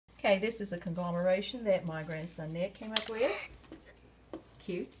Okay, this is a conglomeration that my grandson Nick came up with.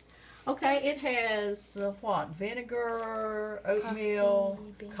 Cute. Okay, it has what? Vinegar, oatmeal,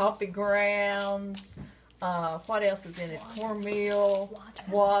 coffee grounds. What else is in it? Cornmeal,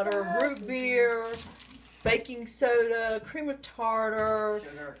 water, root beer, baking soda, cream of tartar,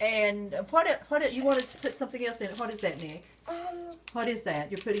 Sugar. and what? You wanted to put something else in it. What is that, Nick? What is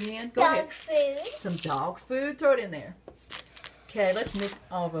that you're putting in? Go ahead. Dog food. Some dog food. Throw it in there. Okay, let's mix.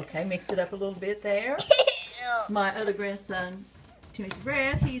 Oh, okay, mix it up a little bit there. My other grandson, Timothy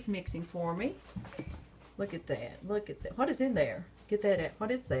Brad, he's mixing for me. Look at that. Look at that. What is in there? Get that out.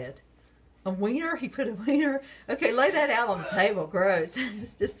 What is that? A wiener? He put a wiener. Okay, lay that out on the table. Gross. That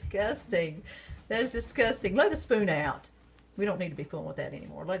is disgusting. That is disgusting. Lay the spoon out. We don't need to be fooling with that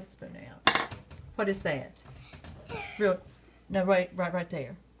anymore. Lay the spoon out. What is that? No, right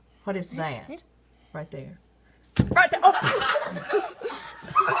there. What is that? Right there. Right there. Oh.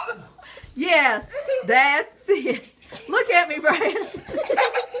 Yes, that's it. Look at me, Brad. Taste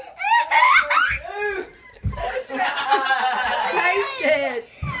it.